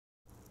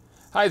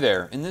Hi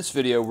there. In this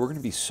video, we're going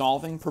to be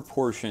solving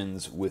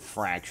proportions with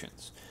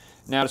fractions.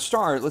 Now to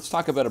start, let's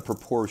talk about a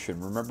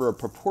proportion. Remember, a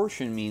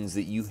proportion means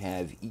that you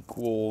have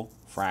equal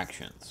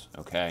fractions,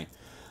 okay?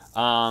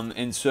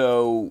 And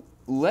so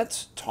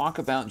let's talk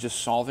about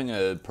just solving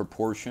a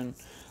proportion.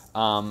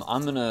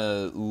 I'm going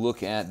to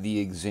look at the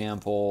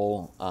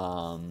example,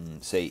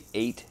 say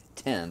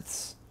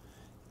 8/10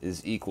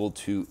 is equal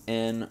to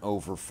n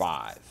over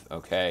 5,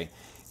 okay?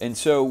 And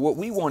so what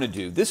we want to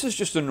do, this is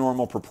just a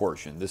normal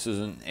proportion. This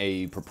isn't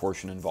a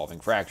proportion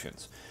involving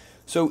fractions.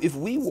 So if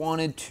we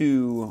wanted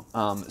to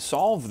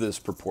solve this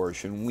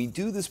proportion, we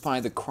do this by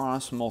the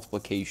cross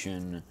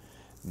multiplication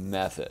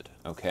method,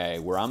 okay?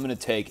 Where I'm going to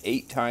take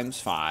 8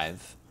 times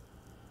 5,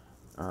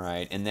 all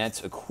right, and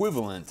that's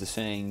equivalent to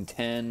saying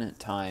 10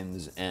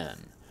 times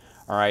n.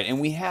 All right, and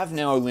we have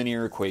now a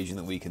linear equation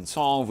that we can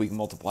solve. We can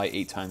multiply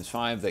 8 times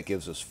 5, that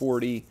gives us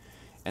 40.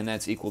 And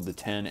that's equal to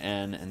 10n,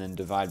 and then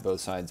divide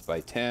both sides by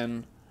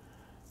 10.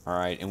 All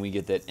right, and we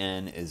get that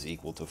n is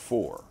equal to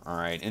 4. All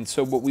right, and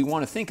so what we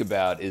want to think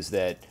about is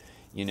that,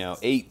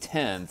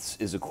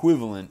 8/10 is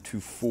equivalent to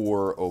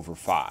 4 over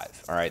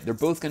 5. All right, they're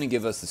both going to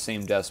give us the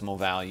same decimal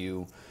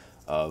value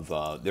of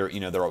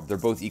they're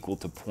both equal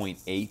to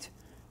 0.8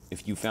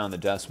 if you found the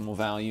decimal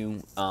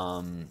value,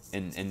 and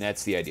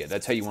that's the idea.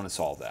 That's how you want to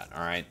solve that.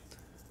 All right.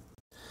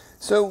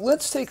 So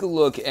let's take a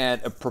look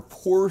at a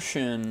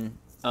proportion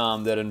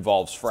that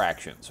involves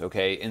fractions,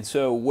 okay? And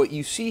so what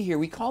you see here,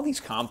 we call these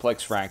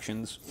complex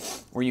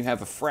fractions, where you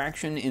have a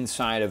fraction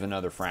inside of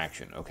another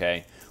fraction,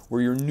 okay?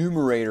 Where your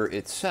numerator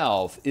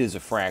itself is a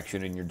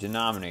fraction and your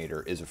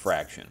denominator is a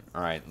fraction,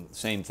 all right?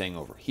 Same thing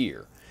over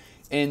here.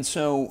 And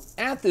so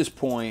at this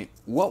point,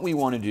 what we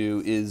want to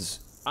do is,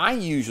 I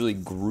usually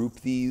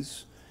group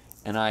these,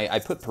 and I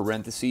put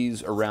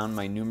parentheses around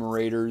my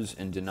numerators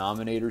and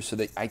denominators so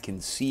that I can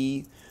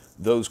see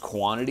those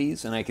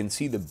quantities, and I can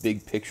see the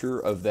big picture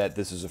of that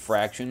this is a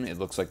fraction. It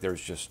looks like there's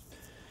just,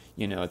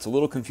 it's a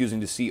little confusing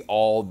to see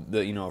all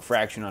the, a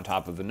fraction on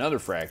top of another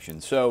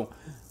fraction. So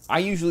I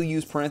usually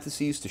use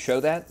parentheses to show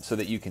that so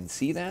that you can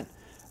see that.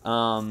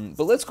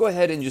 But let's go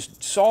ahead and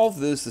just solve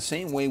this the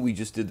same way we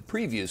just did the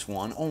previous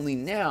one, only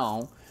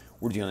now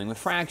we're dealing with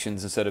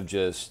fractions instead of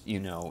just,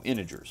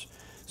 integers.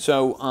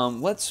 So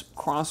let's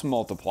cross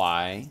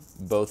multiply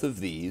both of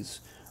these.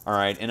 All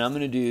right, and I'm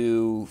going to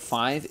do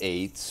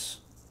 5/8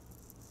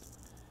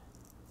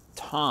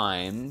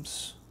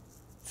 times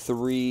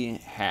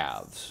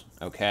 3/2,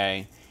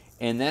 okay?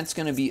 And that's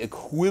going to be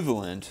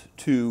equivalent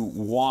to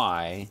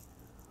y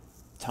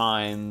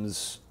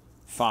times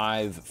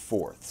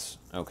 5/4,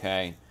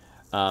 okay?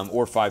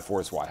 Or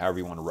 5/4 y, however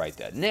you want to write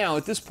that. Now,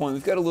 at this point,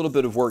 we've got a little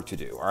bit of work to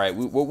do, all right?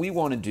 What we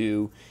want to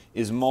do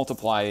is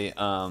multiply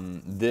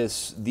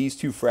these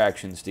two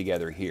fractions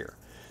together here.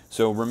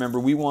 So remember,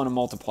 we want to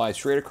multiply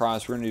straight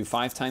across. We're going to do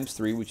 5 times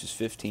 3, which is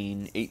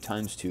 15, 8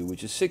 times 2,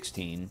 which is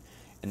 16,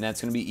 and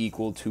that's going to be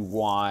equal to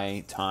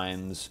y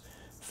times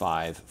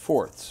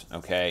 5/4,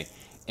 okay?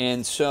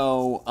 And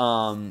so,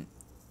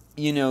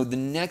 the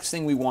next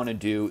thing we want to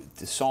do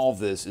to solve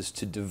this is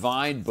to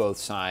divide both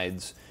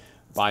sides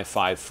by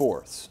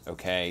 5/4,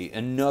 okay?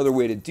 Another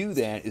way to do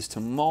that is to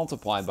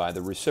multiply by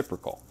the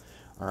reciprocal,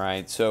 all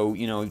right? So,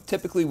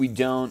 typically we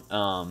don't,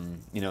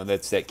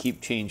 that's that keep,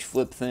 change,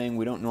 flip thing.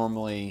 We don't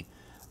normally,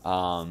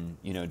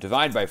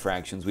 divide by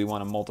fractions. We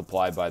want to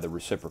multiply by the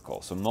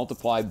reciprocal. So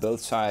multiply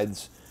both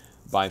sides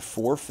by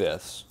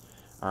 4/5,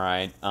 all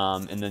right?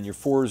 And then your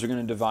 4s are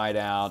going to divide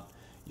out,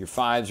 your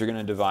 5s are going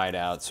to divide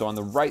out. So on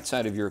the right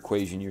side of your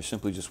equation, you're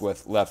simply just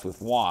left with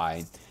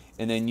y,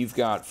 and then you've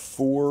got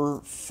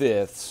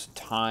 4/5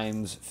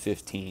 times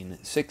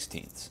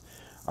 15/16,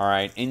 all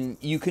right? And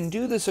you can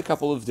do this a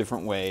couple of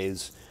different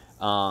ways.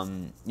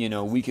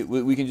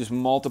 We can just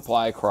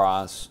multiply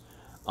across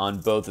on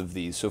both of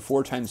these. So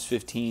 4 times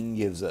 15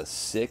 gives us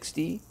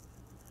 60.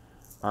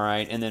 All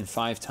right, and then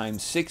 5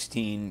 times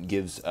 16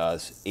 gives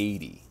us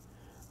 80.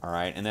 All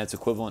right, and that's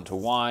equivalent to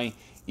y.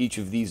 Each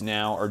of these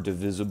now are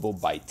divisible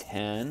by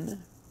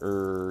 10.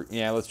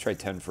 Yeah, let's try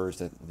 10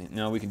 first.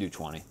 No, we can do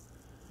 20.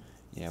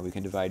 Yeah, we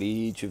can divide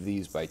each of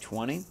these by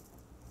 20.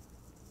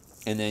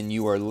 And then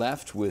you are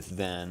left with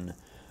then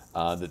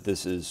that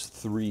this is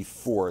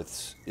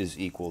 3/4 is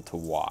equal to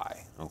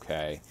y,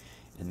 okay?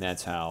 And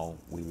that's how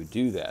we would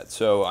do that.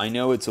 So I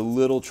know it's a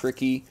little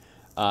tricky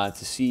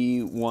to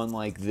see one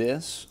like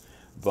this,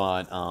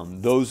 but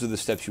those are the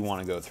steps you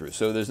want to go through.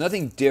 So there's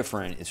nothing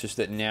different. It's just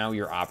that now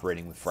you're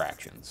operating with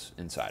fractions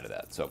inside of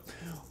that. So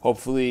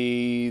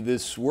hopefully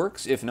this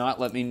works. If not,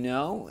 let me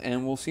know,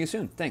 and we'll see you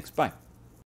soon. Thanks. Bye.